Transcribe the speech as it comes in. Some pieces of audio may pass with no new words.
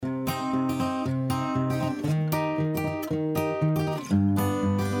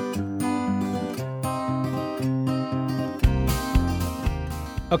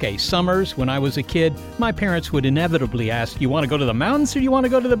Okay, summers, when I was a kid, my parents would inevitably ask, you want to go to the mountains or you want to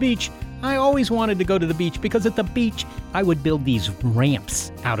go to the beach? I always wanted to go to the beach because at the beach, I would build these ramps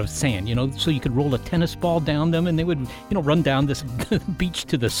out of sand, so you could roll a tennis ball down them and they would, run down this beach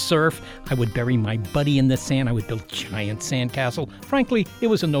to the surf. I would bury my buddy in the sand. I would build a giant sandcastle. Frankly, it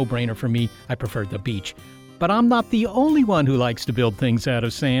was a no-brainer for me. I preferred the beach. But I'm not the only one who likes to build things out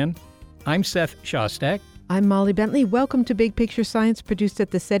of sand. I'm Seth Shostak. I'm Molly Bentley. Welcome to Big Picture Science, produced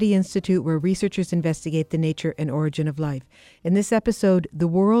at the SETI Institute, where researchers investigate the nature and origin of life. In this episode, the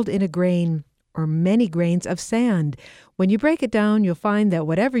world in a grain, or many grains of sand. When you break it down, you'll find that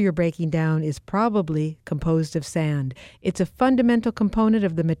whatever you're breaking down is probably composed of sand. It's a fundamental component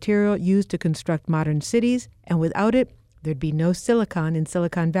of the material used to construct modern cities, and without it, there'd be no silicon in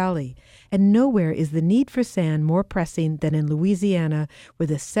Silicon Valley. And nowhere is the need for sand more pressing than in Louisiana, where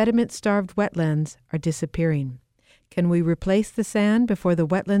the sediment-starved wetlands are disappearing. Can we replace the sand before the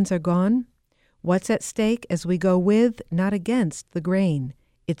wetlands are gone? What's at stake as we go with, not against, the grain?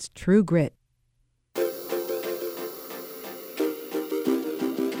 It's true grit.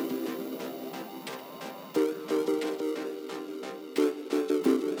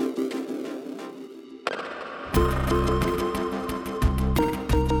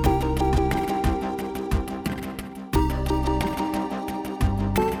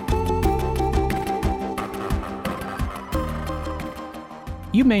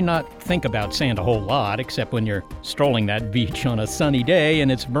 You may not think about sand a whole lot, except when you're strolling that beach on a sunny day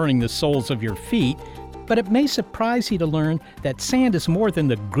and it's burning the soles of your feet. But it may surprise you to learn that sand is more than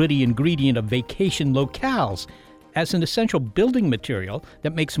the gritty ingredient of vacation locales. As an essential building material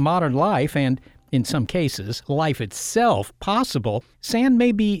that makes modern life and, in some cases, life itself possible, sand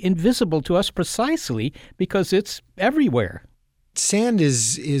may be invisible to us precisely because it's everywhere. Sand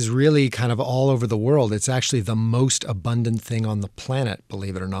is really kind of all over the world. It's actually the most abundant thing on the planet,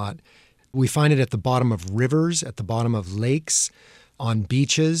 believe it or not. We find it at the bottom of rivers, at the bottom of lakes, on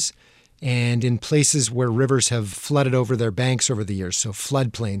beaches, and in places where rivers have flooded over their banks over the years, so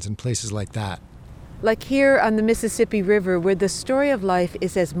floodplains and places like that. Like here on the Mississippi River, where the story of life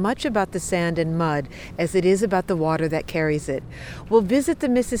is as much about the sand and mud as it is about the water that carries it. We'll visit the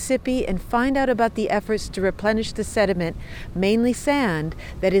Mississippi and find out about the efforts to replenish the sediment, mainly sand,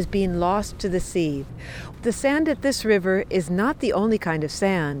 that is being lost to the sea. The sand at this river is not the only kind of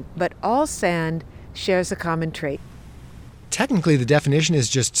sand, but all sand shares a common trait. Technically, the definition is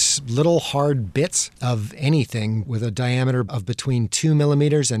just little hard bits of anything with a diameter of between 2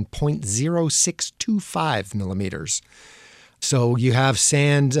 millimeters and 0.0625 millimeters. So you have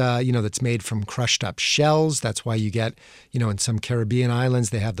sand, that's made from crushed up shells. That's why you get, in some Caribbean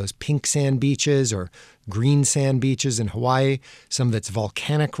islands, they have those pink sand beaches or green sand beaches in Hawaii. Some of it's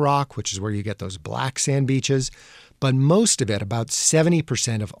volcanic rock, which is where you get those black sand beaches. But most of it, about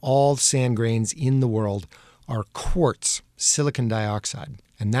 70% of all sand grains in the world, are quartz, silicon dioxide.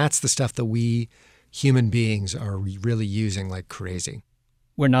 And that's the stuff that we human beings are really using like crazy.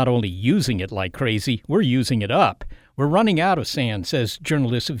 We're not only using it like crazy, we're using it up. We're running out of sand, says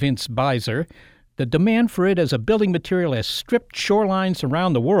journalist Vince Beiser. The demand for it as a building material has stripped shorelines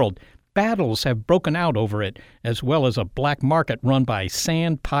around the world. Battles have broken out over it, as well as a black market run by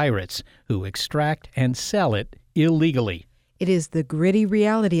sand pirates who extract and sell it illegally. It is the gritty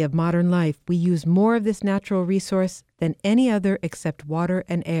reality of modern life. We use more of this natural resource than any other except water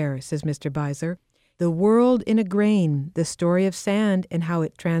and air, says Mr. Beiser. The World in a Grain, The Story of Sand and How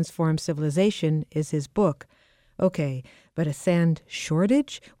It Transformed Civilization is his book. Okay, but a sand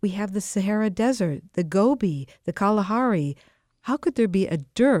shortage? We have the Sahara Desert, the Gobi, the Kalahari. How could there be a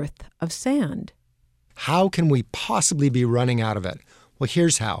dearth of sand? How can we possibly be running out of it? Well,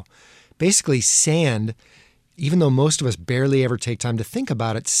 here's how. Basically, sand, even though most of us barely ever take time to think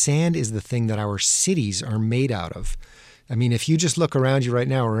about it, sand is the thing that our cities are made out of. I mean, if you just look around you right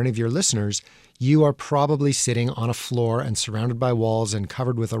now, or any of your listeners, you are probably sitting on a floor and surrounded by walls and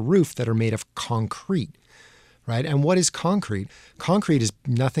covered with a roof that are made of concrete, right? And what is concrete? Concrete is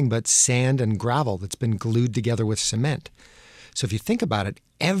nothing but sand and gravel that's been glued together with cement. So if you think about it,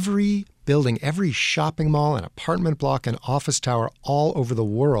 every building, every shopping mall, and apartment block, and office tower all over the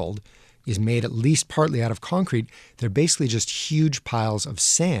world is made at least partly out of concrete. They're basically just huge piles of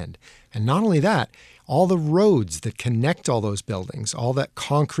sand. And not only that, all the roads that connect all those buildings, all that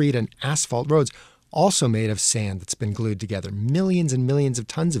concrete and asphalt roads, also made of sand that's been glued together. Millions and millions of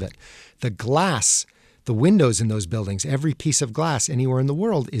tons of it. The glass, the windows in those buildings, every piece of glass anywhere in the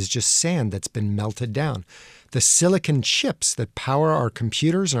world is just sand that's been melted down. The silicon chips that power our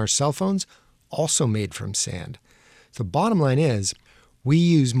computers and our cell phones, also made from sand. The bottom line is, we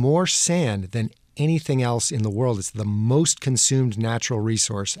use more sand than anything else in the world. It's the most consumed natural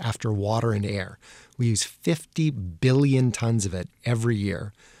resource after water and air. We use 50 billion tons of it every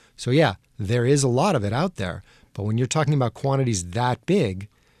year. So yeah, there is a lot of it out there. But when you're talking about quantities that big,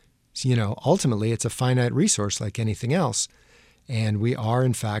 ultimately it's a finite resource like anything else. And we are,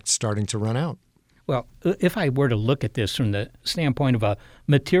 in fact, starting to run out. Well, if I were to look at this from the standpoint of a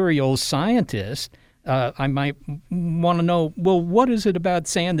materials scientist, I might want to know, well, what is it about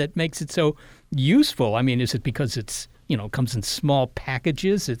sand that makes it so useful? I mean, is it because it's, comes in small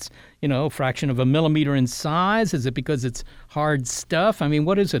packages? It's, a fraction of a millimeter in size? Is it because it's hard stuff? I mean,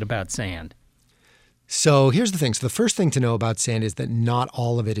 what is it about sand? So here's the thing. So the first thing to know about sand is that not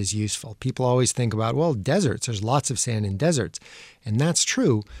all of it is useful. People always think about, well, deserts. There's lots of sand in deserts. And that's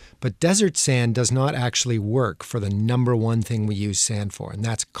true. But desert sand does not actually work for the number one thing we use sand for, and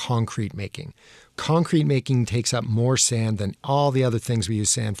that's concrete making. Concrete making takes up more sand than all the other things we use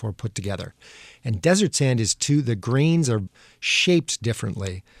sand for put together. And desert sand is the grains are shaped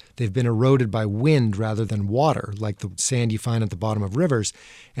differently. They've been eroded by wind rather than water, like the sand you find at the bottom of rivers.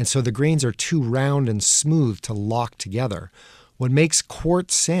 And so the grains are too round and smooth to lock together. What makes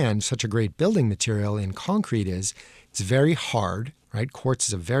quartz sand such a great building material in concrete is it's very hard, right? Quartz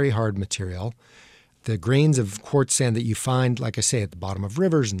is a very hard material. The grains of quartz sand that you find, like I say, at the bottom of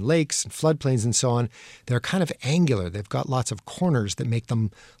rivers and lakes and floodplains and so on, they're kind of angular. They've got lots of corners that make them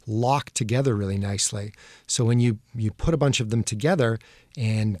lock together really nicely. So when you put a bunch of them together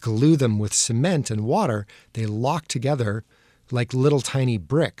and glue them with cement and water, they lock together like little tiny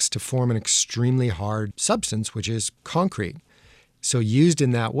bricks to form an extremely hard substance, which is concrete. So used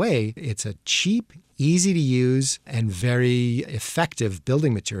in that way, it's a cheap, easy to use, and very effective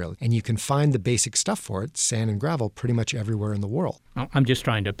building material. And you can find the basic stuff for it, sand and gravel, pretty much everywhere in the world. I'm just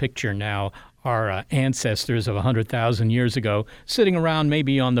trying to picture now our ancestors of 100,000 years ago sitting around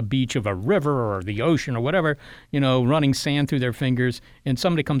maybe on the beach of a river or the ocean or whatever, running sand through their fingers. And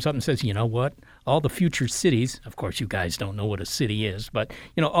somebody comes up and says, you know what? All the future cities, of course, you guys don't know what a city is, but,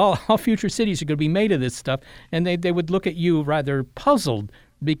 all future cities are going to be made of this stuff. And they would look at you rather puzzled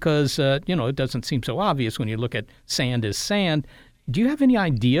because, it doesn't seem so obvious when you look at sand as sand. Do you have any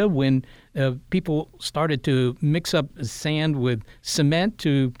idea when people started to mix up sand with cement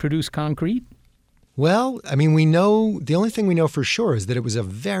to produce concrete? Well, we know, the only thing we know for sure is that it was a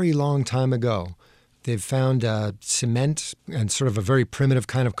very long time ago. They've found cement and sort of a very primitive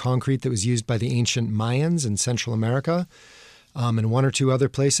kind of concrete that was used by the ancient Mayans in Central America and one or two other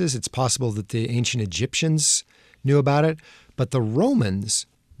places. It's possible that the ancient Egyptians knew about it, but the Romans,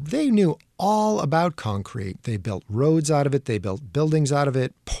 they knew all about concrete. They built roads out of it. They built buildings out of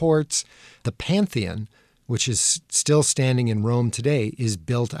it, ports. The Pantheon, which is still standing in Rome today, is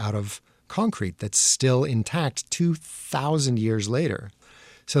built out of concrete that's still intact 2,000 years later.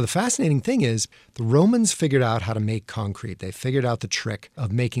 So the fascinating thing is the Romans figured out how to make concrete. They figured out the trick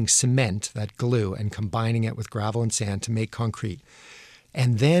of making cement, that glue, and combining it with gravel and sand to make concrete.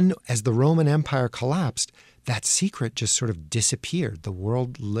 And then as the Roman Empire collapsed, that secret just sort of disappeared. The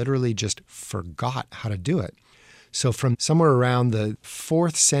world literally just forgot how to do it. So from somewhere around the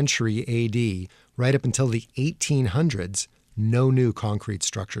 4th century AD, right up until the 1800s, no new concrete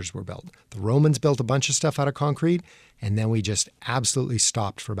structures were built. The Romans built a bunch of stuff out of concrete, and then we just absolutely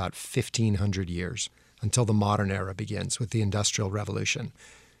stopped for about 1,500 years until the modern era begins with the Industrial Revolution.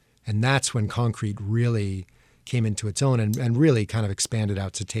 And that's when concrete really came into its own and really kind of expanded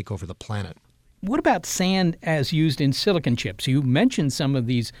out to take over the planet. What about sand as used in silicon chips? You mentioned some of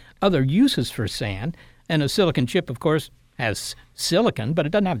these other uses for sand, and a silicon chip, of course, has silicon, but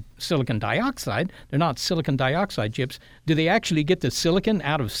it doesn't have silicon dioxide. They're not silicon dioxide chips. Do they actually get the silicon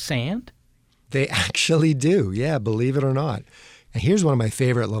out of sand? They actually do, yeah, believe it or not. And here's one of my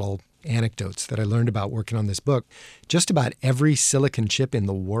favorite little anecdotes that I learned about working on this book. Just about every silicon chip in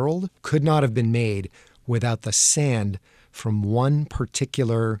the world could not have been made without the sand from one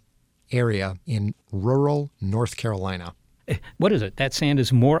particular area in rural North Carolina. What is it? That sand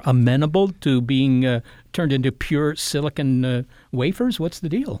is more amenable to being turned into pure silicon wafers? What's the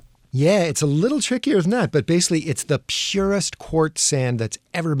deal? Yeah, it's a little trickier than that, but basically it's the purest quartz sand that's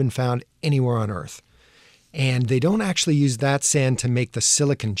ever been found anywhere on Earth. And they don't actually use that sand to make the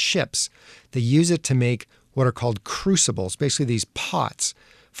silicon chips. They use it to make what are called crucibles, basically these pots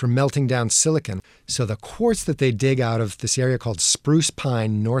for melting down silicon. So the quartz that they dig out of this area called Spruce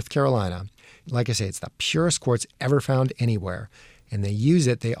Pine, North Carolina, like I say, it's the purest quartz ever found anywhere. And they use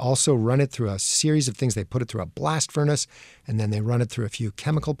it. They also run it through a series of things. They put it through a blast furnace, and then they run it through a few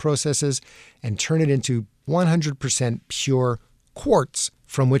chemical processes and turn it into 100% pure quartz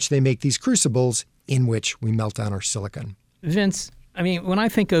from which they make these crucibles in which we melt down our silicon. Vince, I mean, when I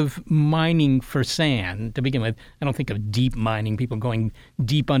think of mining for sand, to begin with, I don't think of deep mining, people going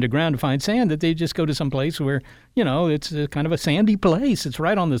deep underground to find sand, that they just go to some place where, it's a kind of a sandy place. It's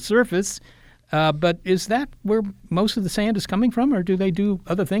right on the surface. But is that where most of the sand is coming from, or do they do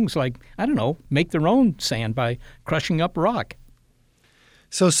other things like, make their own sand by crushing up rock?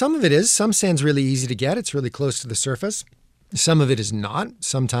 So some of it is. Some sand's really easy to get. It's really close to the surface. Some of it is not.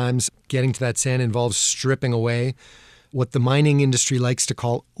 Sometimes getting to that sand involves stripping away what the mining industry likes to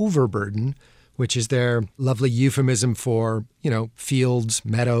call overburden, which is their lovely euphemism for, fields,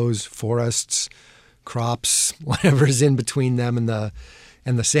 meadows, forests, crops, whatever is in between them and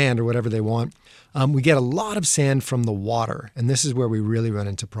the sand or whatever they want. We get a lot of sand from the water, and this is where we really run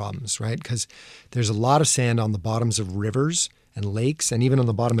into problems, right? Because there's a lot of sand on the bottoms of rivers and lakes and even on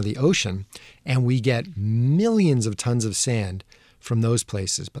the bottom of the ocean, and we get millions of tons of sand from those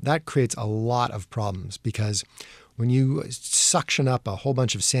places. But that creates a lot of problems because when you suction up a whole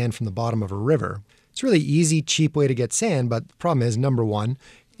bunch of sand from the bottom of a river, it's a really easy, cheap way to get sand. But the problem is, number one,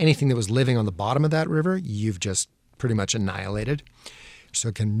 anything that was living on the bottom of that river, you've just pretty much annihilated. So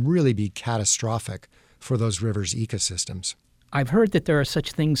it can really be catastrophic for those rivers' ecosystems. I've heard that there are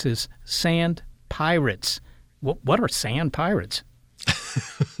such things as sand pirates. What are sand pirates?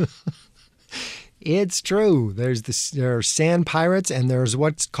 It's true. There are sand pirates, and there's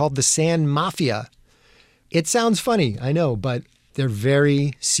what's called the sand mafia. It sounds funny, I know, but they're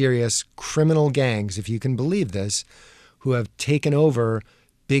very serious criminal gangs, if you can believe this, who have taken over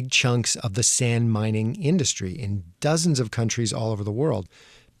big chunks of the sand mining industry in dozens of countries all over the world.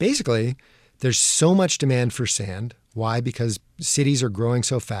 Basically, there's so much demand for sand. Why? Because cities are growing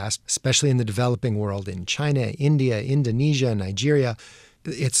so fast, especially in the developing world, in China, India, Indonesia, Nigeria.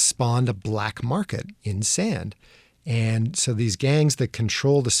 It's spawned a black market in sand. And so these gangs that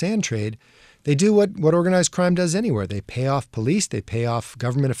control the sand trade, they do what organized crime does anywhere. They pay off police, they pay off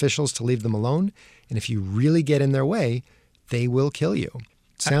government officials to leave them alone. And if you really get in their way, they will kill you.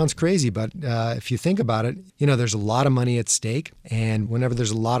 Sounds crazy, but if you think about it, there's a lot of money at stake. And whenever there's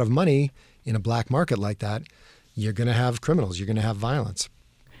a lot of money in a black market like that, you're going to have criminals. You're going to have violence.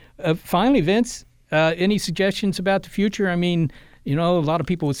 Finally, Vince, any suggestions about the future? I mean, a lot of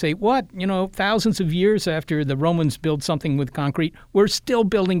people would say, what? Thousands of years after the Romans built something with concrete, we're still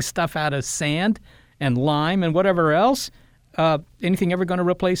building stuff out of sand and lime and whatever else. Anything ever going to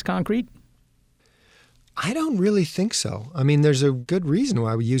replace concrete? I don't really think so. I mean, there's a good reason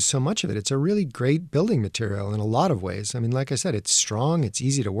why we use so much of it. It's a really great building material in a lot of ways. I mean, like I said, it's strong, it's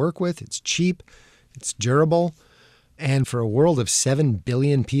easy to work with, it's cheap, it's durable. And for a world of 7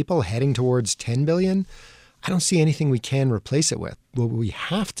 billion people heading towards 10 billion, I don't see anything we can replace it with. What we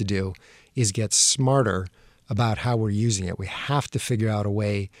have to do is get smarter about how we're using it. We have to figure out a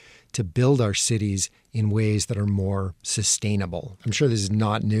way to build our cities in ways that are more sustainable. I'm sure this is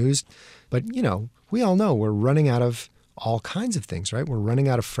not news, but we all know we're running out of all kinds of things, right? We're running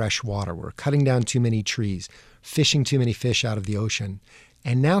out of fresh water. We're cutting down too many trees, fishing too many fish out of the ocean.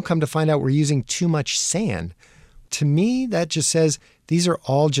 And now come to find out we're using too much sand. To me, that just says these are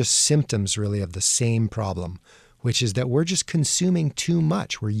all just symptoms, really, of the same problem, which is that we're just consuming too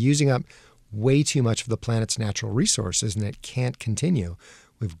much. We're using up way too much of the planet's natural resources, and it can't continue.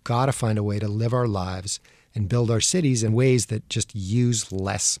 We've got to find a way to live our lives and build our cities in ways that just use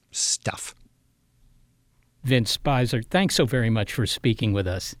less stuff. Vince Speiser, thanks so very much for speaking with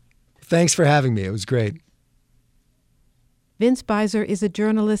us. Thanks for having me. It was great. Vince Speiser is a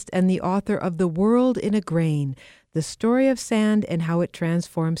journalist and the author of The World in a Grain, The Story of Sand and How It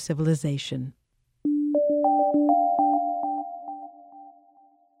Transforms Civilization.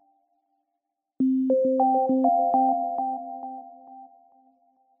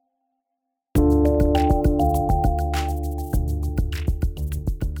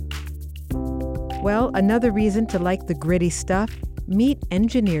 Well, another reason to like the gritty stuff, meet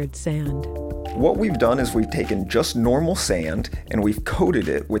engineered sand. What we've done is we've taken just normal sand and we've coated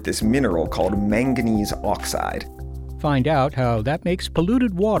it with this mineral called manganese oxide. Find out how that makes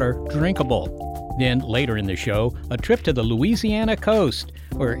polluted water drinkable. Then, later in the show, a trip to the Louisiana coast,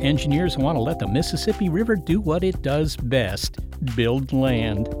 where engineers want to let the Mississippi River do what it does best, build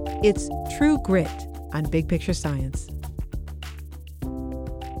land. It's True Grit on Big Picture Science.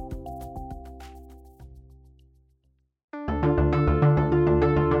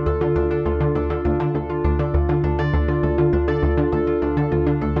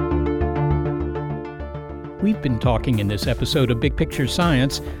 We've been talking in this episode of Big Picture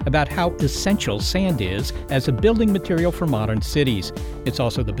Science about how essential sand is as a building material for modern cities. It's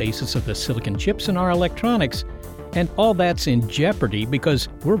also the basis of the silicon chips in our electronics. And all that's in jeopardy because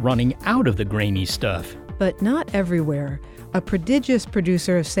we're running out of the grainy stuff. But not everywhere. A prodigious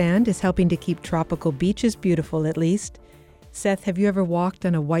producer of sand is helping to keep tropical beaches beautiful, at least. Seth, have you ever walked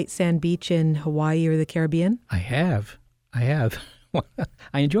on a white sand beach in Hawaii or the Caribbean? I have. I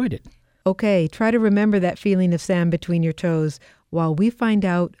enjoyed it. Okay, try to remember that feeling of sand between your toes while we find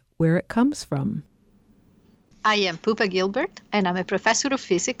out where it comes from. I am Pupa Gilbert, and I'm a professor of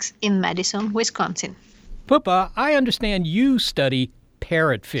physics in Madison, Wisconsin. Pupa, I understand you study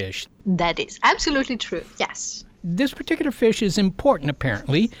parrotfish. That is absolutely true, yes. This particular fish is important,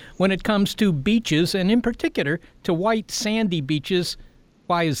 apparently, when it comes to beaches, and in particular to white sandy beaches.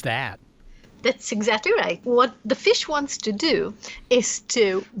 Why is that? That's exactly right. What the fish wants to do is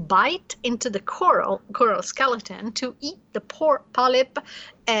to bite into the coral skeleton to eat the polyp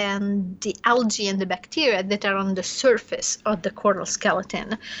and the algae and the bacteria that are on the surface of the coral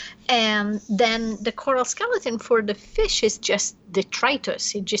skeleton. And then the coral skeleton for the fish is just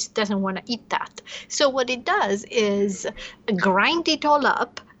detritus. It just doesn't want to eat that. So what it does is grind it all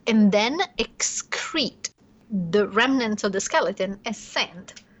up and then excrete the remnants of the skeleton as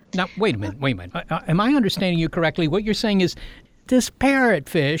sand. Now, wait a minute. Am I understanding you correctly? What you're saying is this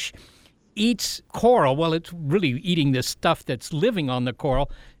parrotfish eats coral. Well, it's really eating the stuff that's living on the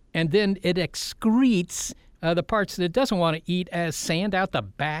coral, and then it excretes the parts that it doesn't want to eat as sand out the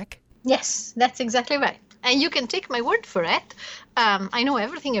back? Yes, that's exactly right. And you can take my word for it. I know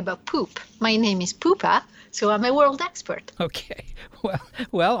everything about poop. My name is Pupa, so I'm a world expert. Okay.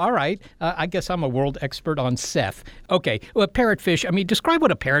 Well, all right. I guess I'm a world expert on Seth. Okay. Well, parrotfish, describe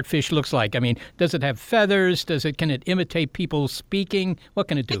what a parrotfish looks like. Does it have feathers? Can it imitate people speaking? What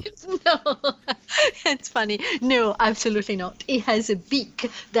can it do? No, it's funny. No, absolutely not. It has a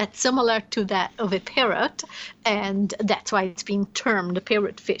beak that's similar to that of a parrot, and that's why it's been termed a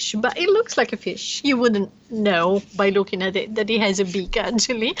parrotfish. But it looks like a fish. You wouldn't know by looking at it that it has a beak,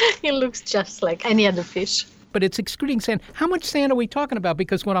 actually. It looks just like any other fish. But it's excreting sand. How much sand are we talking about?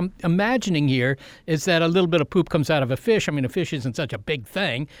 Because what I'm imagining here is that a little bit of poop comes out of a fish. A fish isn't such a big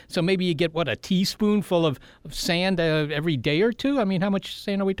thing. So maybe you get, a teaspoonful of sand every day or two? How much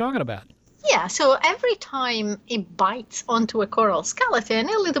sand are we talking about? Yeah, so every time it bites onto a coral skeleton,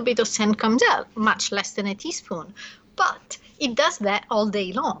 a little bit of sand comes out, much less than a teaspoon. But it does that all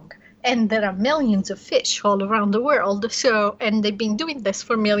day long. And there are millions of fish all around the world, and they've been doing this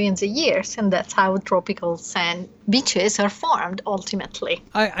for millions of years, and that's how tropical sand beaches are formed, ultimately.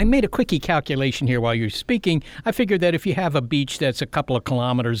 I made a quickie calculation here while you're speaking. I figured that if you have a beach that's a couple of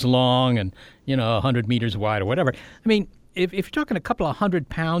kilometers long and, 100 meters wide or whatever, if you're talking a couple of 100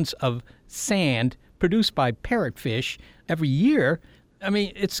 pounds of sand produced by parrotfish every year,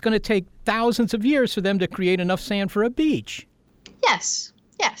 it's going to take thousands of years for them to create enough sand for a beach. Yes.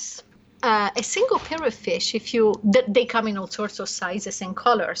 A single parrotfish, they come in all sorts of sizes and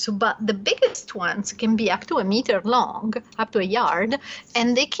colors, but the biggest ones can be up to a meter long, up to a yard,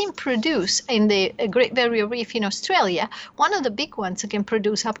 and they can produce, in the Great Barrier Reef in Australia, one of the big ones can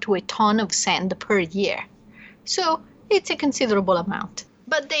produce up to a ton of sand per year. So it's a considerable amount.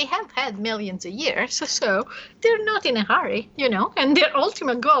 But they have had millions of years, so they're not in a hurry, and their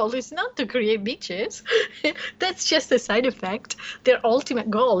ultimate goal is not to create beaches. That's just a side effect. Their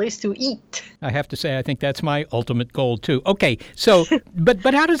ultimate goal is to eat. I have to say, I think that's my ultimate goal, too. Okay, so, but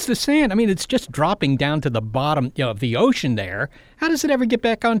how does the sand, it's just dropping down to the bottom of the ocean there. How does it ever get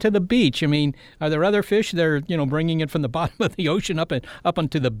back onto the beach? Are there other fish that are, bringing it from the bottom of the ocean up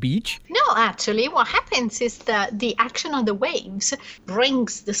onto the beach? No, actually, what happens is that the action of the waves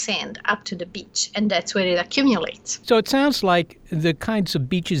brings the sand up to the beach, and that's where it accumulates. So it sounds like the kinds of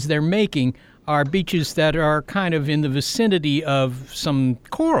beaches they're making are beaches that are kind of in the vicinity of some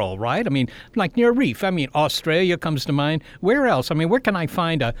coral, right? Like near a reef. Australia comes to mind. Where else? Where can I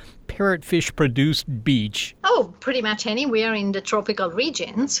find a parrotfish-produced beach? Oh, pretty much anywhere in the tropical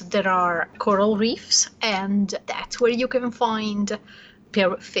regions. There are coral reefs, and that's where you can find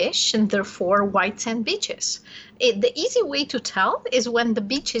parrotfish and therefore white sand beaches. The easy way to tell is when the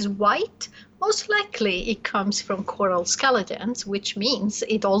beach is white, most likely it comes from coral skeletons, which means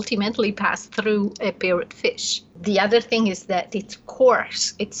it ultimately passed through a parrotfish. The other thing is that it's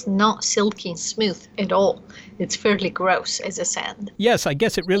coarse. It's not silky and smooth at all. It's fairly gross as a sand. Yes, I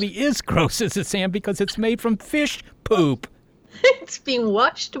guess it really is gross as a sand because it's made from fish poop. It's been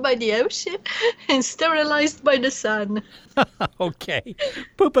washed by the ocean and sterilized by the sun. Okay.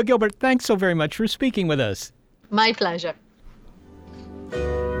 Pupa Gilbert, thanks so very much for speaking with us. My pleasure.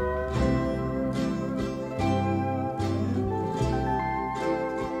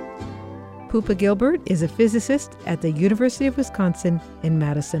 Pupa Gilbert is a physicist at the University of Wisconsin in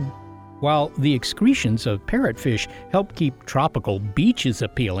Madison. While the excretions of parrotfish help keep tropical beaches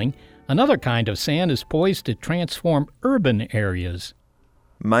appealing, Another kind of sand is poised to transform urban areas.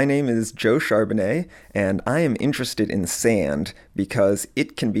 My name is Joe Charbonnet, and I am interested in sand because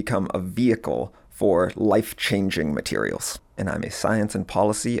it can become a vehicle for life-changing materials. And I'm a Science and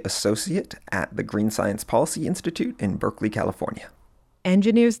Policy Associate at the Green Science Policy Institute in Berkeley, California.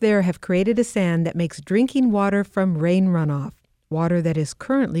 Engineers there have created a sand that makes drinking water from rain runoff, water that is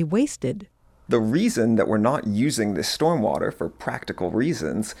currently wasted. The reason that we're not using this stormwater for practical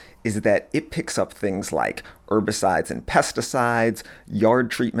reasons is that it picks up things like herbicides and pesticides, yard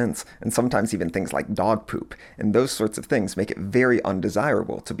treatments, and sometimes even things like dog poop. And those sorts of things make it very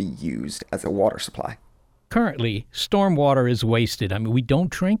undesirable to be used as a water supply. Currently, stormwater is wasted. We don't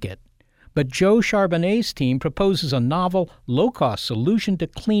drink it. But Joe Charbonnet's team proposes a novel, low-cost solution to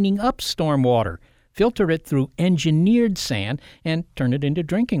cleaning up stormwater. Filter it through engineered sand and turn it into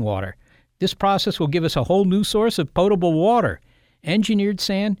drinking water. This process will give us a whole new source of potable water. Engineered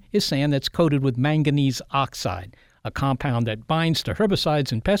sand is sand that's coated with manganese oxide, a compound that binds to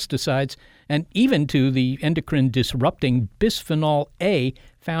herbicides and pesticides, and even to the endocrine-disrupting bisphenol A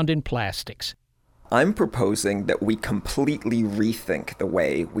found in plastics. I'm proposing that we completely rethink the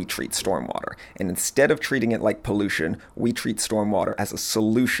way we treat stormwater. And instead of treating it like pollution, we treat stormwater as a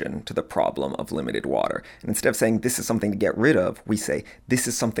solution to the problem of limited water. And instead of saying this is something to get rid of, we say this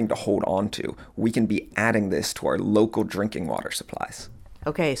is something to hold on to. We can be adding this to our local drinking water supplies.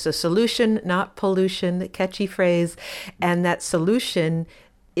 Okay, so solution, not pollution, catchy phrase. And that solution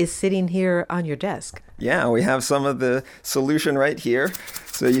is sitting here on your desk. Yeah, we have some of the solution right here.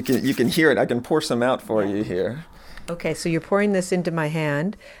 So you can hear it. I can pour some out for you here. Okay, so you're pouring this into my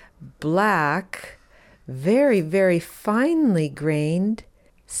hand. Black, very, very finely grained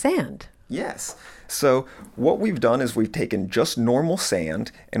sand. Yes. So what we've done is we've taken just normal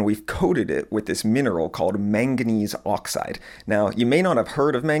sand and we've coated it with this mineral called manganese oxide. Now, you may not have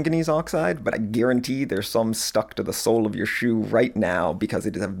heard of manganese oxide, but I guarantee there's some stuck to the sole of your shoe right now because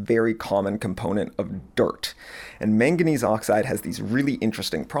it is a very common component of dirt. And manganese oxide has these really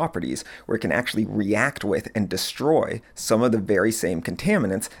interesting properties where it can actually react with and destroy some of the very same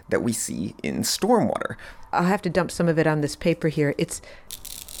contaminants that we see in stormwater. I'll have to dump some of it on this paper here.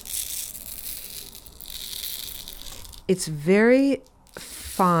 It's very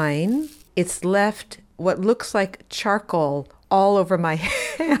fine. It's left what looks like charcoal all over my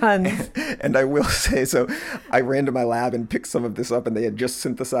hands. And I will say, so I ran to my lab and picked some of this up and they had just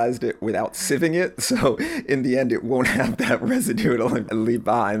synthesized it without sieving it. So in the end, it won't have that residue it'll leave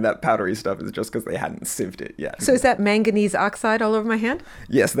behind. That powdery stuff is just because they hadn't sieved it yet. So is that manganese oxide all over my hand?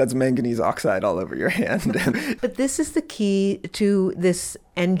 Yes, that's manganese oxide all over your hand. But this is the key to this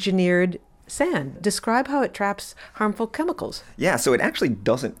engineered sand. Describe how it traps harmful chemicals. Yeah, so it actually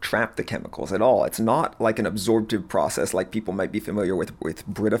doesn't trap the chemicals at all. It's not like an absorptive process like people might be familiar with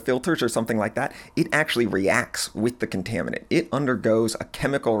Brita filters or something like that. It actually reacts with the contaminant. It undergoes a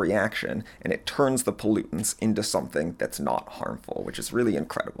chemical reaction and it turns the pollutants into something that's not harmful, which is really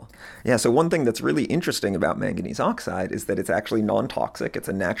incredible. Yeah, so one thing that's really interesting about manganese oxide is that it's actually non-toxic. It's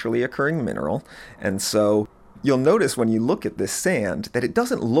a naturally occurring mineral. And so you'll notice when you look at this sand that it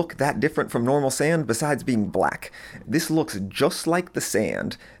doesn't look that different from normal sand besides being black. This looks just like the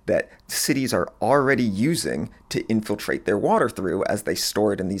sand that cities are already using to infiltrate their water through as they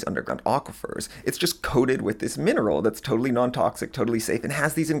store it in these underground aquifers. It's just coated with this mineral that's totally non-toxic, totally safe, and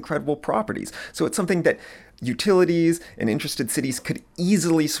has these incredible properties. So it's something that utilities and interested cities could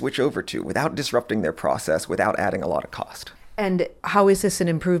easily switch over to without disrupting their process, without adding a lot of cost. And how is this an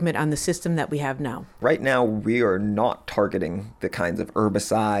improvement on the system that we have now? Right now, we are not targeting the kinds of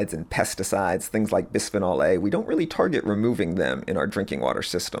herbicides and pesticides, things like bisphenol A. We don't really target removing them in our drinking water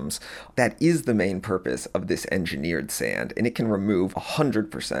systems. That is the main purpose of this engineered sand, and it can remove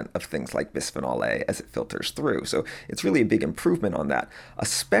 100% of things like bisphenol A as it filters through. So it's really a big improvement on that,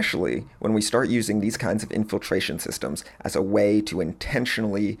 especially when we start using these kinds of infiltration systems as a way to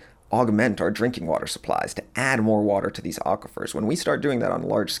intentionally augment our drinking water supplies, to add more water to these aquifers. When we start doing that on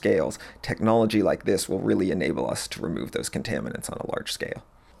large scales, technology like this will really enable us to remove those contaminants on a large scale.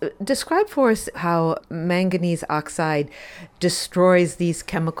 Describe for us how manganese oxide destroys these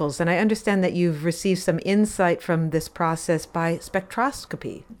chemicals. And I understand that you've received some insight from this process by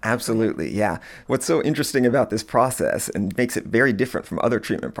spectroscopy. Absolutely, yeah. What's so interesting about this process and makes it very different from other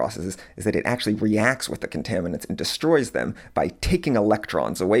treatment processes is that it actually reacts with the contaminants and destroys them by taking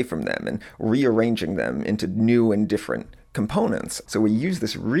electrons away from them and rearranging them into new and different components. So we use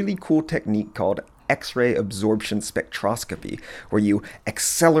this really cool technique called X-ray absorption spectroscopy, where you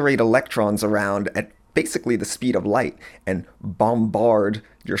accelerate electrons around at basically the speed of light and bombard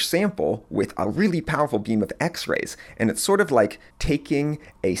your sample with a really powerful beam of X-rays. And it's sort of like taking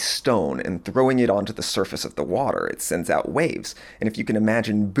a stone and throwing it onto the surface of the water. It sends out waves. And if you can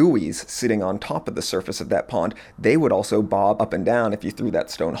imagine buoys sitting on top of the surface of that pond, they would also bob up and down if you threw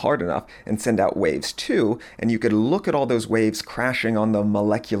that stone hard enough and send out waves too. And you could look at all those waves crashing on the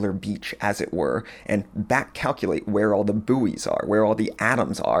molecular beach, as it were, and back calculate where all the buoys are, where all the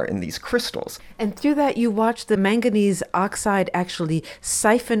atoms are in these crystals. And through that, you watch the manganese oxide actually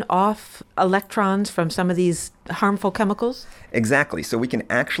siphon off electrons from some of these harmful chemicals? Exactly. So we can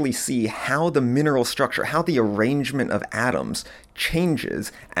actually see how the mineral structure, how the arrangement of atoms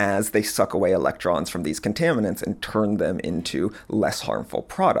changes as they suck away electrons from these contaminants and turn them into less harmful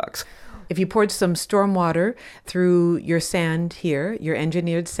products. If you poured some stormwater through your sand here, your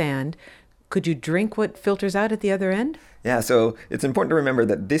engineered sand, could you drink what filters out at the other end? Yeah, so it's important to remember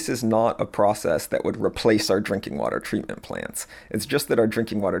that this is not a process that would replace our drinking water treatment plants. It's just that our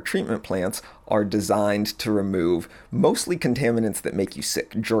drinking water treatment plants are designed to remove mostly contaminants that make you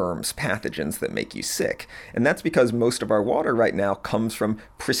sick, germs, pathogens that make you sick. And that's because most of our water right now comes from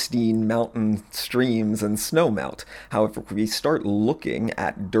pristine mountain streams and snowmelt. However, if we start looking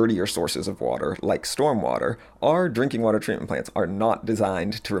at dirtier sources of water, like stormwater, our drinking water treatment plants are not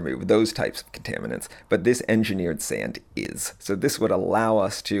designed to remove those types of contaminants, but this engineered sand is. So this would allow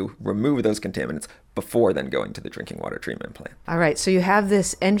us to remove those contaminants before then going to the drinking water treatment plant. All right, so you have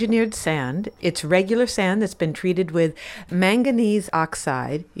this engineered sand. It's regular sand that's been treated with manganese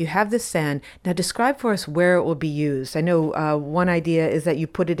oxide. You have this sand. Now describe for us where it will be used. I know one idea is that you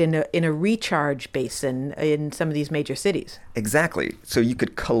put it in a recharge basin in some of these major cities. Exactly. So you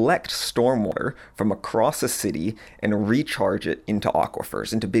could collect stormwater from across a city and recharge it into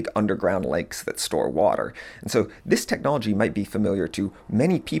aquifers, into big underground lakes that store water. And so this technology might be familiar to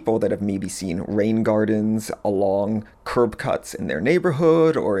many people that have maybe seen rain gardens along curb cuts in their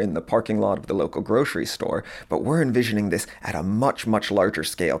neighborhood or in the parking lot of the local grocery store, but we're envisioning this at a much, much larger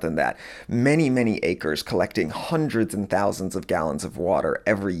scale than that. Many, many acres collecting hundreds and thousands of gallons of water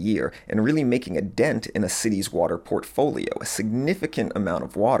every year and really making a dent in a city's water portfolio. A significant amount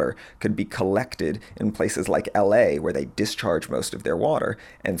of water could be collected in places like LA, where they discharge most of their water,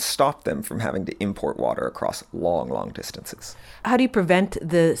 and stop them from having to import water across long, long distances. How do you prevent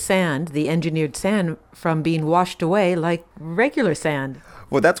the sand, the engineered sand, from being washed away like regular sand?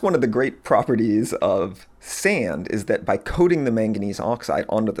 Well, that's one of the great properties of sand, is that by coating the manganese oxide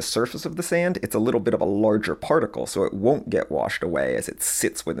onto the surface of the sand, it's a little bit of a larger particle, so it won't get washed away as it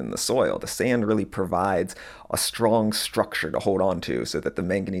sits within the soil. The sand really provides a strong structure to hold on to so that the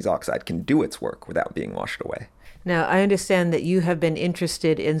manganese oxide can do its work without being washed away. Now, I understand that you have been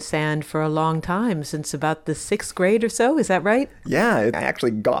interested in sand for a long time, since about the 6th grade or so. Is that right? Yeah, I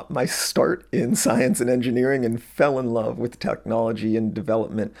actually got my start in science and engineering and fell in love with technology and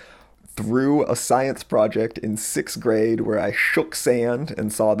development through a science project in 6th grade where I shook sand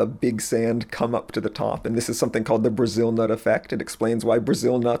and saw the big sand come up to the top. And this is something called the Brazil nut effect. It explains why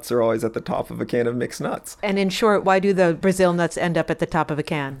Brazil nuts are always at the top of a can of mixed nuts. And in short, why do the Brazil nuts end up at the top of a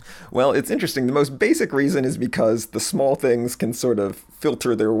can? Well, it's interesting. The most basic reason is because the small things can sort of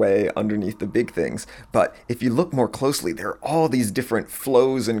filter their way underneath the big things. But if you look more closely, there are all these different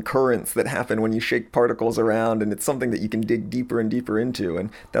flows and currents that happen when you shake particles around, and it's something that you can dig deeper and deeper into.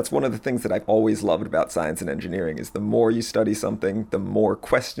 And that's one of the things that I've always loved about science and engineering, is the more you study something, the more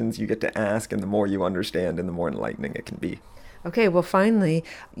questions you get to ask, and the more you understand, and the more enlightening it can be. Okay, well, finally,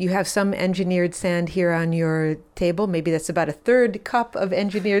 you have some engineered sand here on your table. Maybe that's about a 1/3 cup of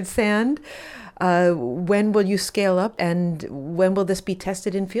engineered sand. When will you scale up, and when will this be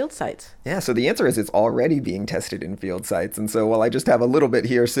tested in field sites? Yeah, so the answer is it's already being tested in field sites. And so while I just have a little bit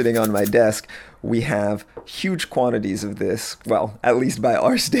here sitting on my desk, we have huge quantities of this, well, at least by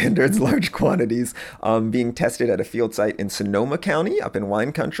our standards, large quantities, being tested at a field site in Sonoma County up in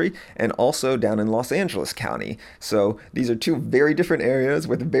wine country, and also down in Los Angeles County. So these are two very different areas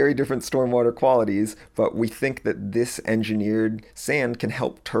with very different stormwater qualities, but we think that this engineered sand can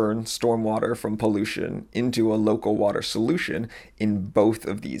help turn stormwater from pollution into a local water solution in both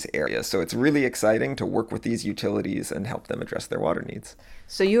of these areas. So it's really exciting to work with these utilities and help them address their water needs.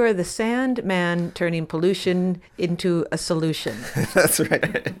 So you are the sand man turning pollution into a solution. That's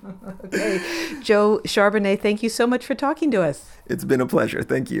right. Okay. Joe Charbonnet, thank you so much for talking to us. It's been a pleasure.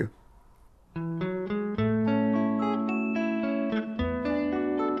 Thank you.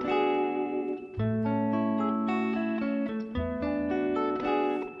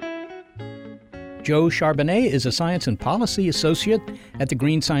 Joe Charbonnet is a Science and Policy Associate at the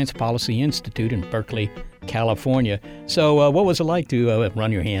Green Science Policy Institute in Berkeley, California. So what was it like to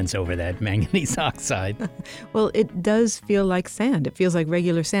run your hands over that manganese oxide? Well, it does feel like sand. It feels like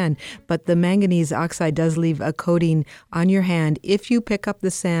regular sand, but the manganese oxide does leave a coating on your hand if you pick up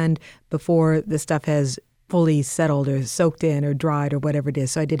the sand before the stuff has fully settled or soaked in or dried or whatever it is.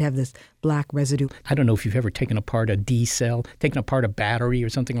 So I did have this black residue. I don't know if you've ever taken apart a D cell, taken apart a battery or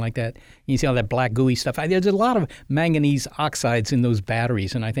something like that. You see all that black gooey stuff. There's a lot of manganese oxides in those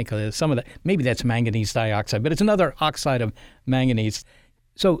batteries, and I think some of that, maybe that's manganese dioxide, but it's another oxide of manganese.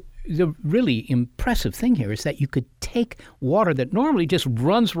 So the really impressive thing here is that you could take water that normally just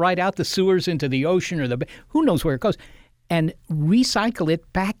runs right out the sewers into the ocean or who knows where it goes, and recycle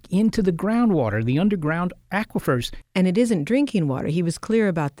it back into the groundwater, the underground aquifers. And it isn't drinking water. He was clear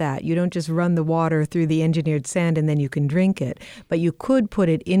about that. You don't just run the water through the engineered sand and then you can drink it. But you could put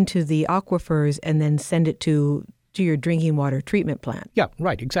it into the aquifers and then send it to your drinking water treatment plant. Yeah,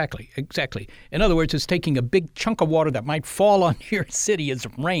 right, exactly. In other words, it's taking a big chunk of water that might fall on your city as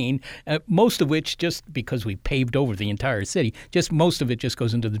rain, most of which, just because we paved over the entire city, most of it just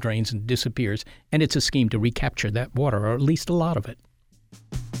goes into the drains and disappears. And it's a scheme to recapture that water, or at least a lot of it.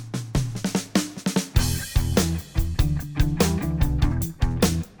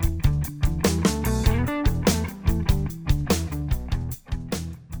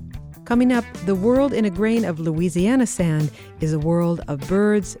 Coming up, the world in a grain of Louisiana sand is a world of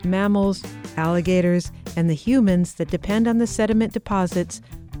birds, mammals, alligators, and the humans that depend on the sediment deposits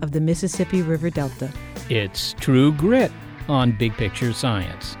of the Mississippi River Delta. It's True Grit on Big Picture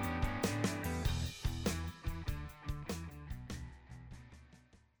Science.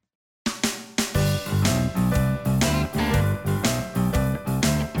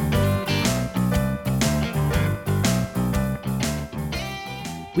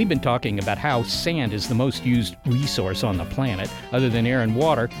 We've been talking about how sand is the most used resource on the planet, other than air and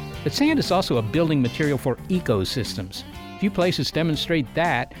water, but sand is also a building material for ecosystems. Few places demonstrate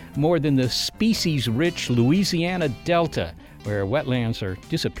that more than the species-rich Louisiana Delta, where wetlands are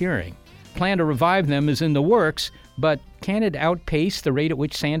disappearing. Plan to revive them is in the works, but can it outpace the rate at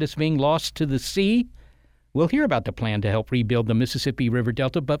which sand is being lost to the sea? We'll hear about the plan to help rebuild the Mississippi River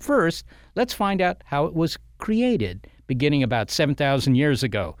Delta, but first, let's find out how it was created, beginning about 7,000 years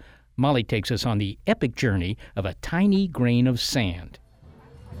ago. Molly takes us on the epic journey of a tiny grain of sand.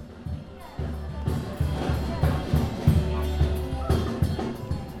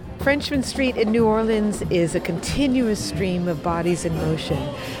 Frenchmen Street in New Orleans is a continuous stream of bodies in motion,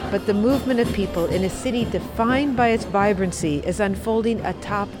 but the movement of people in a city defined by its vibrancy is unfolding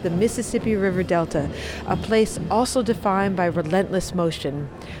atop the Mississippi River Delta, a place also defined by relentless motion,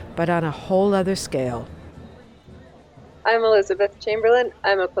 but on a whole other scale. I'm Elizabeth Chamberlain.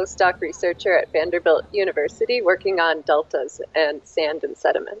 I'm a postdoc researcher at Vanderbilt University working on deltas and sand and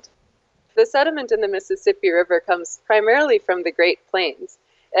sediment. The sediment in the Mississippi River comes primarily from the Great Plains,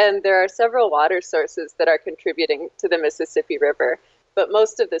 and there are several water sources that are contributing to the Mississippi River, but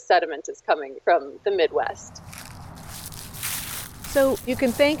most of the sediment is coming from the Midwest. So you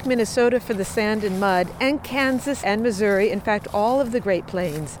can thank Minnesota for the sand and mud, and Kansas and Missouri, in fact, all of the Great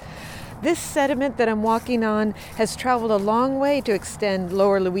Plains. This sediment that I'm walking on has traveled a long way to extend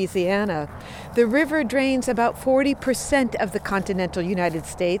lower Louisiana. The river drains about 40% of the continental United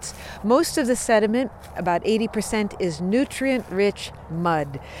States. Most of the sediment, about 80%, is nutrient-rich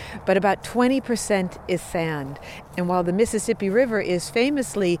mud, but about 20% is sand. And while the Mississippi River is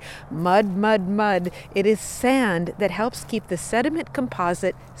famously mud, mud, mud, it is sand that helps keep the sediment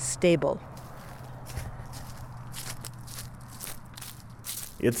composite stable.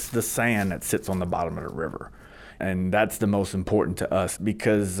 It's the sand that sits on the bottom of the river. And that's the most important to us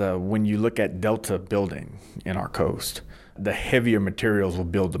because when you look at delta building in our coast, the heavier materials will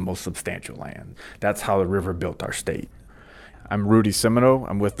build the most substantial land. That's how the river built our state. I'm Rudy Semino.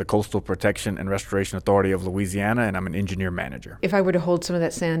 I'm with the Coastal Protection and Restoration Authority of Louisiana, and I'm an engineer manager. If I were to hold some of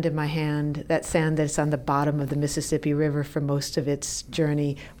that sand in my hand, that sand that's on the bottom of the Mississippi River for most of its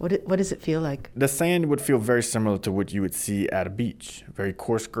journey, what does it feel like? The sand would feel very similar to what you would see at a beach, very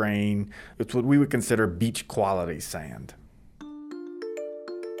coarse grain. It's what we would consider beach quality sand.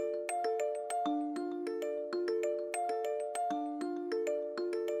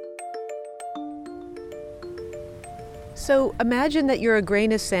 So imagine that you're a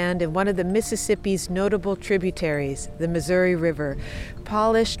grain of sand in one of the Mississippi's notable tributaries, the Missouri River,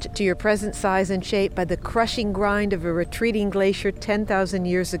 polished to your present size and shape by the crushing grind of a retreating glacier 10,000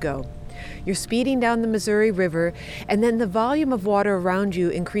 years ago. You're speeding down the Missouri River, and then the volume of water around you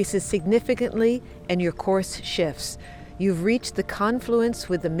increases significantly and your course shifts. You've reached the confluence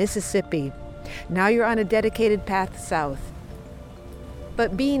with the Mississippi. Now you're on a dedicated path south.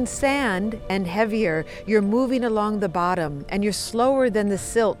 But being sand and heavier, you're moving along the bottom, and you're slower than the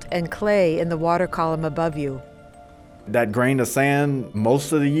silt and clay in the water column above you. That grain of sand,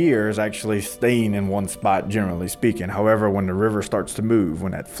 most of the year, is actually staying in one spot, generally speaking. However, when the river starts to move,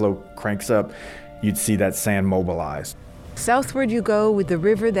 when that flow cranks up, you'd see that sand mobilize. Southward you go with the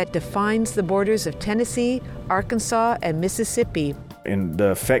river that defines the borders of Tennessee, Arkansas, and Mississippi. And the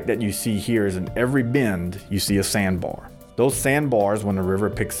effect that you see here is in every bend, you see a sandbar. Those sandbars, when the river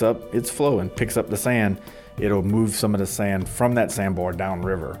picks up its flow and picks up the sand, it'll move some of the sand from that sandbar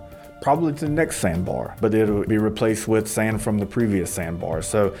downriver, probably to the next sandbar, but it'll be replaced with sand from the previous sandbar.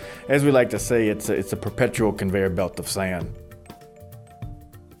 So, as we like to say, it's a perpetual conveyor belt of sand.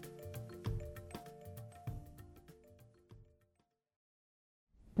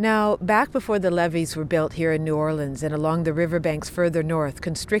 Now, back before the levees were built here in New Orleans and along the riverbanks further north,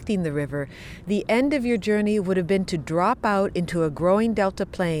 constricting the river, the end of your journey would have been to drop out into a growing delta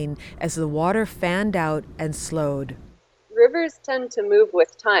plain as the water fanned out and slowed. Rivers tend to move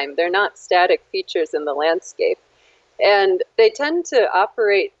with time. They're not static features in the landscape. And they tend to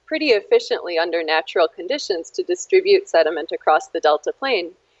operate pretty efficiently under natural conditions to distribute sediment across the delta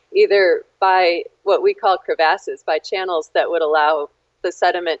plain, either by what we call crevasses, by channels that would allow the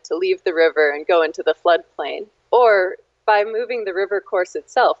sediment to leave the river and go into the floodplain, or by moving the river course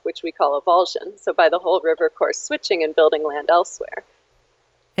itself, which we call avulsion, so by the whole river course switching and building land elsewhere.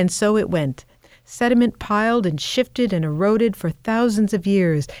 And so it went. Sediment piled and shifted and eroded for thousands of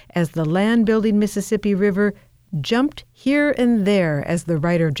years as the land-building Mississippi River jumped here and there, as the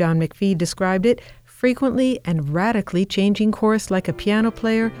writer John McPhee described it, frequently and radically changing course like a piano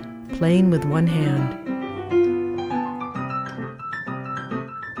player playing with one hand.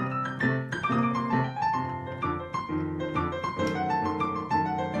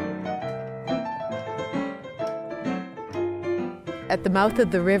 At the mouth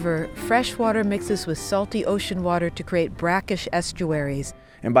of the river, fresh water mixes with salty ocean water to create brackish estuaries.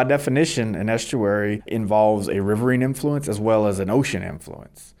 And by definition, an estuary involves a riverine influence as well as an ocean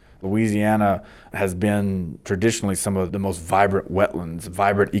influence. Louisiana has been traditionally some of the most vibrant wetlands,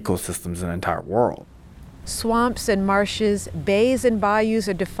 vibrant ecosystems in the entire world. Swamps and marshes, bays and bayous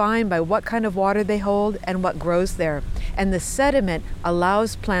are defined by what kind of water they hold and what grows there. And the sediment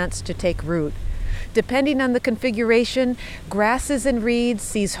allows plants to take root. Depending on the configuration, grasses and reeds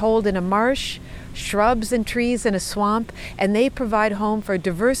seize hold in a marsh, shrubs and trees in a swamp, and they provide home for a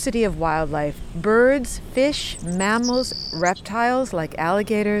diversity of wildlife: birds, fish, mammals, reptiles like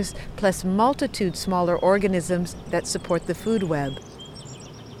alligators, plus multitude smaller organisms that support the food web.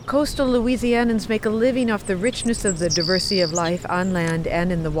 Coastal Louisianans make a living off the richness of the diversity of life on land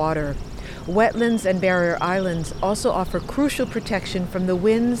and in the water. Wetlands and barrier islands also offer crucial protection from the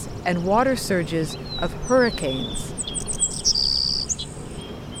winds and water surges of hurricanes.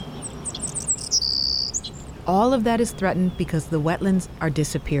 All of that is threatened because the wetlands are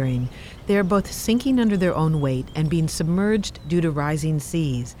disappearing. They are both sinking under their own weight and being submerged due to rising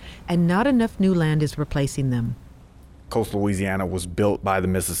seas, and not enough new land is replacing them. Coastal Louisiana was built by the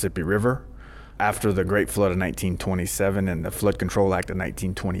Mississippi River. After the Great Flood of 1927 and the Flood Control Act of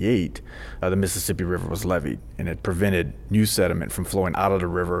 1928, the Mississippi River was leveed, and it prevented new sediment from flowing out of the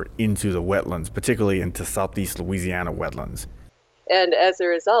river into the wetlands, particularly into southeast Louisiana wetlands. And as a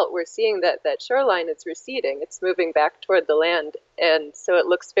result, we're seeing that shoreline is receding. It's moving back toward the land. And so it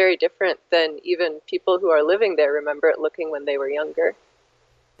looks very different than even people who are living there remember it looking when they were younger.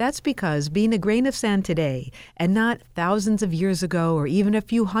 That's because being a grain of sand today, and not thousands of years ago or even a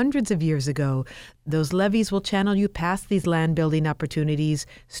few hundreds of years ago, those levees will channel you past these land building opportunities,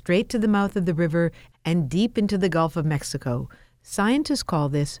 straight to the mouth of the river and deep into the Gulf of Mexico. Scientists call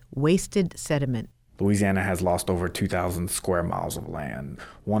this wasted sediment. Louisiana has lost over 2,000 square miles of land.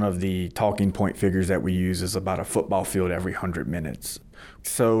 One of the talking point figures that we use is about a football field every 100 minutes.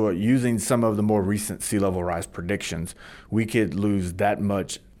 So using some of the more recent sea level rise predictions, we could lose that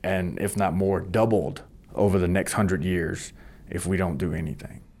much, and if not more, doubled over the next 100 years if we don't do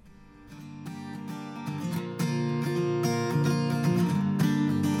anything.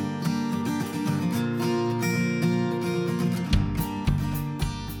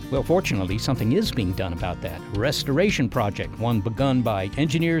 Well, fortunately, something is being done about that. A restoration project, one begun by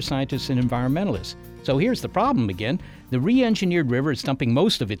engineers, scientists, and environmentalists. So here's the problem again. The re-engineered river is dumping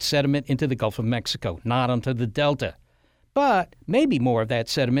most of its sediment into the Gulf of Mexico, not onto the delta. But maybe more of that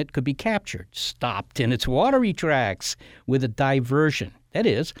sediment could be captured, stopped in its watery tracks with a diversion. That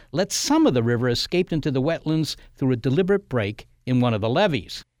is, let some of the river escape into the wetlands through a deliberate break in one of the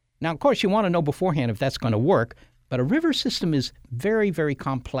levees. Now, of course, you want to know beforehand if that's going to work, but a river system is very, very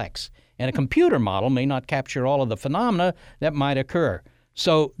complex, and a computer model may not capture all of the phenomena that might occur.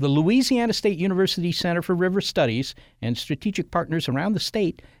 So the Louisiana State University Center for River Studies and strategic partners around the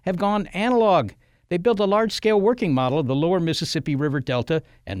state have gone analog. They built a large-scale working model of the lower Mississippi River Delta,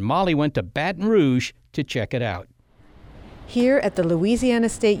 and Molly went to Baton Rouge to check it out. Here at the Louisiana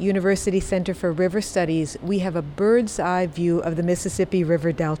State University Center for River Studies, we have a bird's eye view of the Mississippi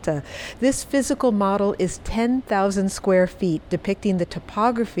River Delta. This physical model is 10,000 square feet, depicting the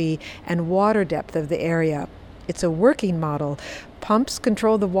topography and water depth of the area. It's a working model. Pumps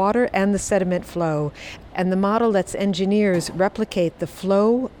control the water and the sediment flow, and the model lets engineers replicate the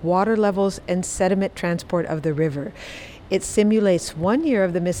flow, water levels, and sediment transport of the river. It simulates 1 year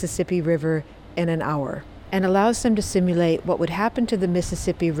of the Mississippi River in an hour, and allows them to simulate what would happen to the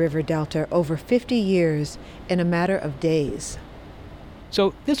Mississippi River Delta over 50 years in a matter of days.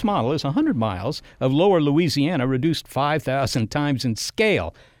 So this model is 100 miles of lower Louisiana reduced 5,000 times in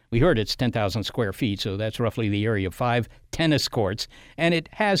scale. We heard it's 10,000 square feet, so that's roughly the area of 5 tennis courts. And it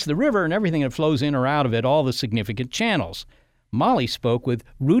has the river and everything that flows in or out of it, all the significant channels. Molly spoke with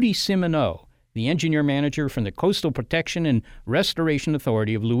Rudy Simoneau, the engineer manager from the Coastal Protection and Restoration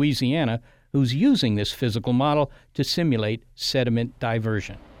Authority of Louisiana, who's using this physical model to simulate sediment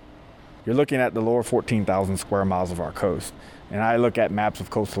diversion. You're looking at the lower 14,000 square miles of our coast, and I look at maps of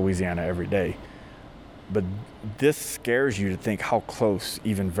coastal Louisiana every day. But this scares you to think how close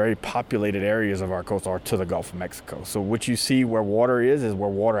even very populated areas of our coast are to the Gulf of Mexico. So what you see where water is where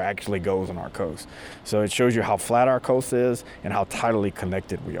water actually goes on our coast. So it shows you how flat our coast is and how tidally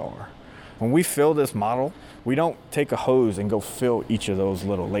connected we are. When we fill this model, we don't take a hose and go fill each of those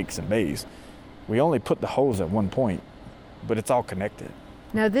little lakes and bays. We only put the hose at one point, but it's all connected.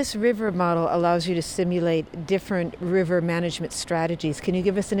 Now, this river model allows you to simulate different river management strategies. Can you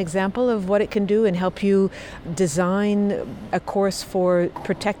give us an example of what it can do and help you design a course for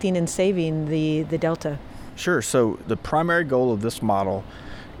protecting and saving the delta? Sure. So the primary goal of this model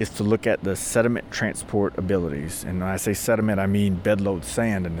is to look at the sediment transport abilities. And when I say sediment, I mean bedload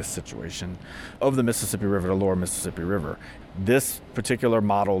sand in this situation of the Mississippi River, the lower Mississippi River. This particular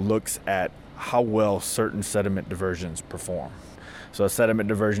model looks at how well certain sediment diversions perform. So a sediment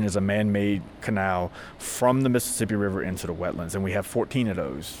diversion is a man-made canal from the Mississippi River into the wetlands, and we have 14 of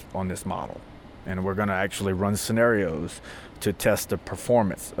those on this model. And we're going to actually run scenarios to test the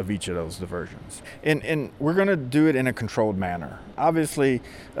performance of each of those diversions. And we're going to do it in a controlled manner. Obviously,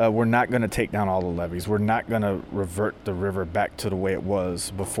 we're not going to take down all the levees. We're not going to revert the river back to the way it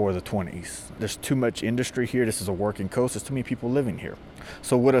was before the 20s. There's too much industry here. This is a working coast. There's too many people living here.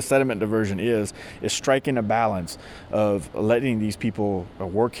 So what a sediment diversion is striking a balance of letting these people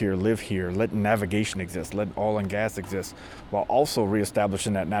work here, live here, letting navigation exist, letting oil and gas exist, while also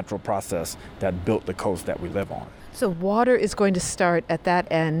reestablishing that natural process that built the coast that we live on. So water is going to start at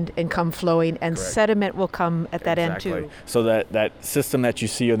that end and come flowing, and Correct. Sediment will come at that end too. So that system that you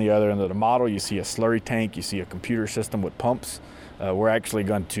see on the other end of the model, you see a slurry tank, you see a computer system with pumps. We're actually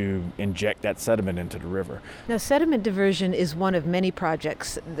going to inject that sediment into the river. Now, sediment diversion is one of many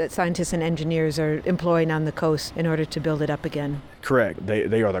projects that scientists and engineers are employing on the coast in order to build it up again. Correct.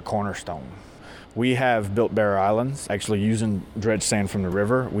 They are the cornerstone. We have built barrier islands actually using dredged sand from the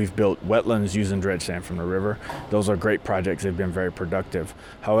river. We've built wetlands using dredged sand from the river. Those are great projects. They've been very productive.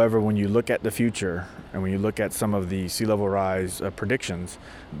 However, when you look at the future and when you look at some of the sea level rise predictions,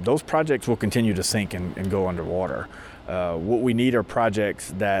 those projects will continue to sink and go underwater. What we need are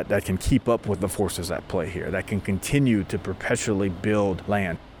projects that can keep up with the forces at play here, that can continue to perpetually build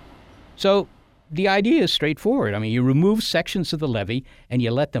land. So the idea is straightforward. I mean, you remove sections of the levee and you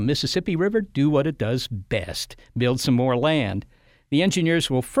let the Mississippi River do what it does best, build some more land. The engineers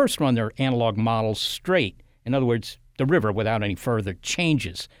will first run their analog models straight. In other words, the river without any further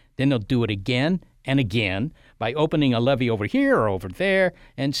changes. Then they'll do it again and again by opening a levee over here or over there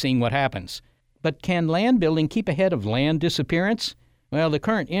and seeing what happens. But can land building keep ahead of land disappearance? Well, the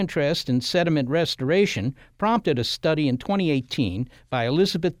current interest in sediment restoration prompted a study in 2018 by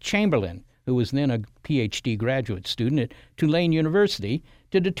Elizabeth Chamberlain, who was then a PhD graduate student at Tulane University,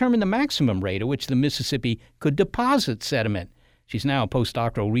 to determine the maximum rate at which the Mississippi could deposit sediment. She's now a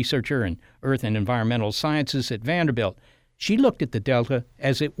postdoctoral researcher in earth and environmental sciences at Vanderbilt. She looked at the delta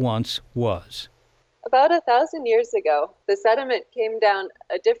as it once was. About 1,000 years ago, the sediment came down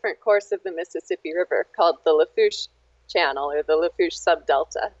a different course of the Mississippi River called the Lafourche Channel or the Lafourche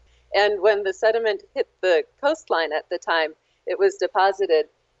Subdelta. And when the sediment hit the coastline at the time, it was deposited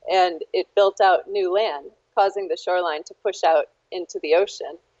and it built out new land, causing the shoreline to push out into the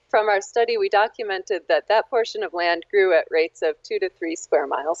ocean. From our study, we documented that that portion of land grew at rates of 2 to 3 square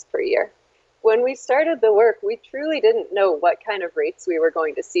miles per year. When we started the work, we truly didn't know what kind of rates we were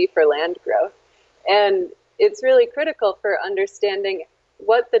going to see for land growth. And it's really critical for understanding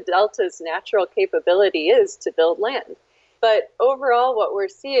what the Delta's natural capability is to build land. But overall, what we're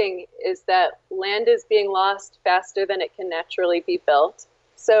seeing is that land is being lost faster than it can naturally be built.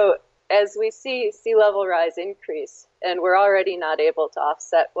 So as we see sea level rise increase, and we're already not able to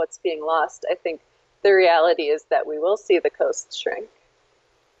offset what's being lost, I think the reality is that we will see the coast shrink.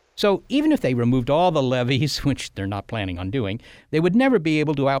 So even if they removed all the levees, which they're not planning on doing, they would never be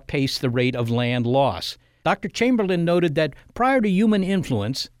able to outpace the rate of land loss. Dr. Chamberlain noted that prior to human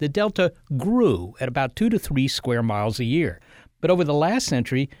influence, the Delta grew at about 2 to 3 square miles a year. But over the last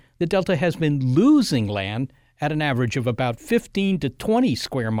century, the Delta has been losing land at an average of about 15 to 20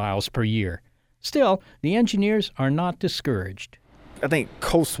 square miles per year. Still, the engineers are not discouraged. I think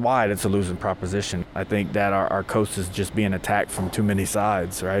coast-wide, it's a losing proposition. I think that our coast is just being attacked from too many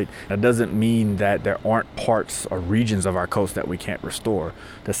sides, right? That doesn't mean that there aren't parts or regions of our coast that we can't restore.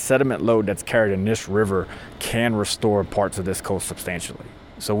 The sediment load that's carried in this river can restore parts of this coast substantially.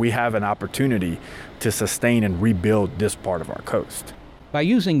 So we have an opportunity to sustain and rebuild this part of our coast. By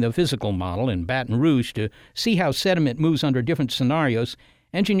using the physical model in Baton Rouge to see how sediment moves under different scenarios,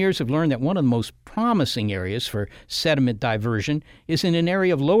 engineers have learned that one of the most promising areas for sediment diversion is in an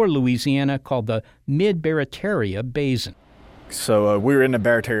area of lower Louisiana called the Mid-Barataria Basin. So we're in the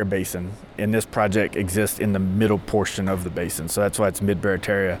Barataria Basin, and this project exists in the middle portion of the basin. So that's why it's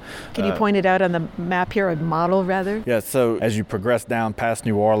Mid-Barataria. Can you point it out on the map here, a model rather? Yeah, so as you progress down past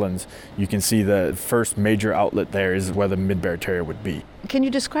New Orleans, you can see the first major outlet there is where the Mid-Barataria would be. Can you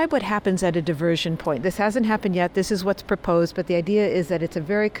describe what happens at a diversion point? This hasn't happened yet. This is what's proposed, but the idea is that it's a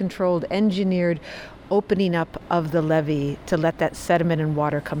very controlled, engineered opening up of the levee to let that sediment and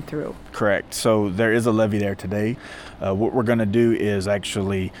water come through. Correct. So there is a levee there today. What we're going to do is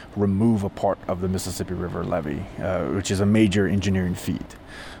actually remove a part of the Mississippi River levee, which is a major engineering feat.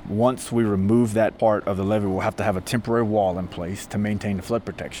 Once we remove that part of the levee, we'll have to have a temporary wall in place to maintain the flood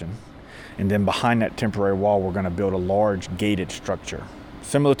protection. And then behind that temporary wall, we're going to build a large gated structure,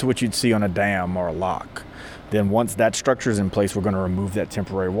 similar to what you'd see on a dam or a lock. Then once that structure is in place, we're going to remove that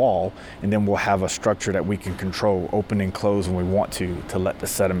temporary wall, and then we'll have a structure that we can control, open and close when we want to let the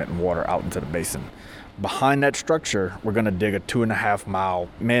sediment and water out into the basin. Behind that structure, we're going to dig a 2.5-mile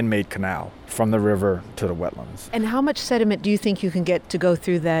man-made canal from the river to the wetlands. And how much sediment do you think you can get to go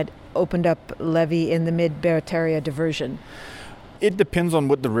through that opened up levee in the Mid-Barataria diversion? It depends on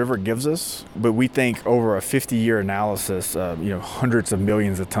what the river gives us, but we think over a 50-year analysis, hundreds of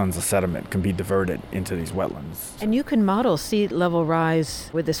millions of tons of sediment can be diverted into these wetlands. And you can model sea level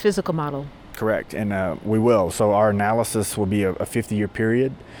rise with this physical model. Correct, and we will. So our analysis will be a 50-year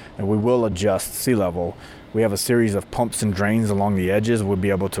period, and we will adjust sea level. We have a series of pumps and drains along the edges. We'll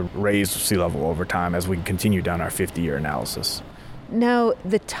be able to raise sea level over time as we continue down our 50-year analysis. Now,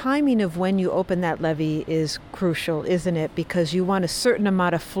 the timing of when you open that levee is crucial, isn't it? Because you want a certain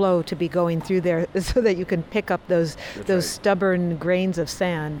amount of flow to be going through there so that you can pick up those stubborn grains of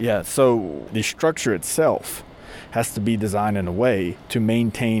sand. Yeah, so the structure itself has to be designed in a way to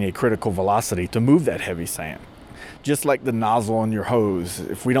maintain a critical velocity to move that heavy sand. Just like the nozzle on your hose,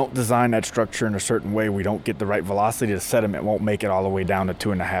 if we don't design that structure in a certain way, we don't get the right velocity, the sediment won't make it all the way down the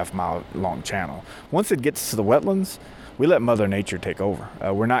 2.5-mile long channel. Once it gets to the wetlands, we let Mother Nature take over.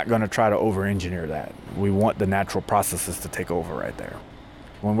 We're not going to try to over-engineer that. We want the natural processes to take over right there.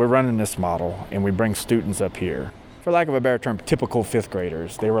 When we're running this model and we bring students up here, for lack of a better term, typical fifth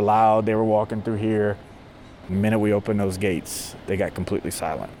graders, they were loud, they were walking through here. The minute we opened those gates, they got completely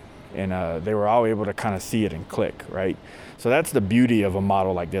silent. And they were all able to kind of see it and click, right? So that's the beauty of a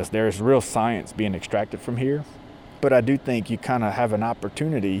model like this. There's real science being extracted from here. But I do think you kind of have an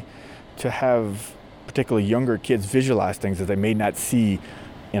opportunity to have particularly younger kids visualize things that they may not see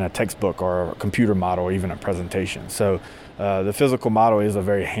in a textbook or a computer model or even a presentation. So the physical model is a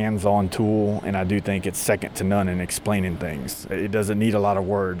very hands-on tool, and I do think it's second to none in explaining things. It doesn't need a lot of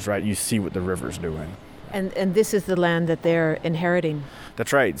words, right? You see what the river's doing. And this is the land that they're inheriting.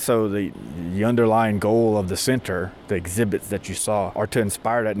 That's right. So the underlying goal of the center, the exhibits that you saw, are to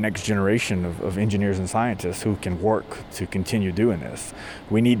inspire that next generation of engineers and scientists who can work to continue doing this.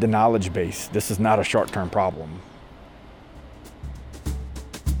 We need the knowledge base. This is not a short-term problem.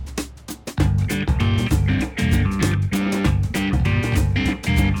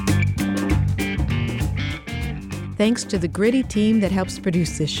 Thanks to the gritty team that helps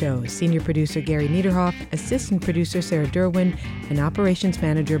produce this show. Senior producer Gary Niederhoff, assistant producer Sarah Derwin, and operations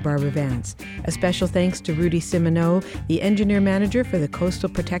manager Barbara Vance. A special thanks to Rudy Simoneau, the engineer manager for the Coastal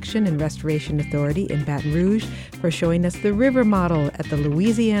Protection and Restoration Authority in Baton Rouge, for showing us the river model at the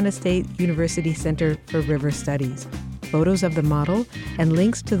Louisiana State University Center for River Studies. Photos of the model and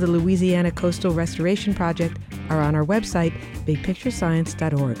links to the Louisiana Coastal Restoration Project are on our website,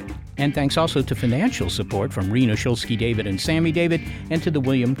 bigpicturescience.org. And thanks also to financial support from Rena Shulsky David and Sammy David, and to the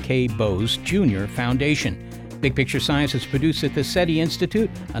William K. Bowes Jr. Foundation. Big Picture Science is produced at the SETI Institute,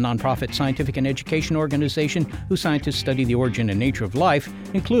 a nonprofit scientific and education organization whose scientists study the origin and nature of life,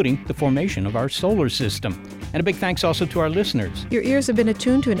 including the formation of our solar system. And a big thanks also to our listeners. Your ears have been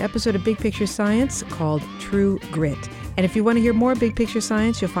attuned to an episode of Big Picture Science called True Grit. And if you want to hear more Big Picture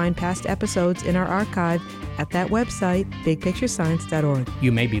Science, you'll find past episodes in our archive at that website, bigpicturescience.org.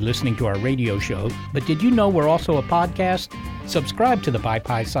 You may be listening to our radio show, but did you know we're also a podcast? Subscribe to the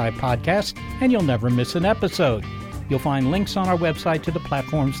BiPi-Sci podcast, and you'll never miss an episode. You'll find links on our website to the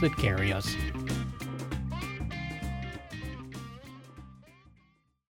platforms that carry us.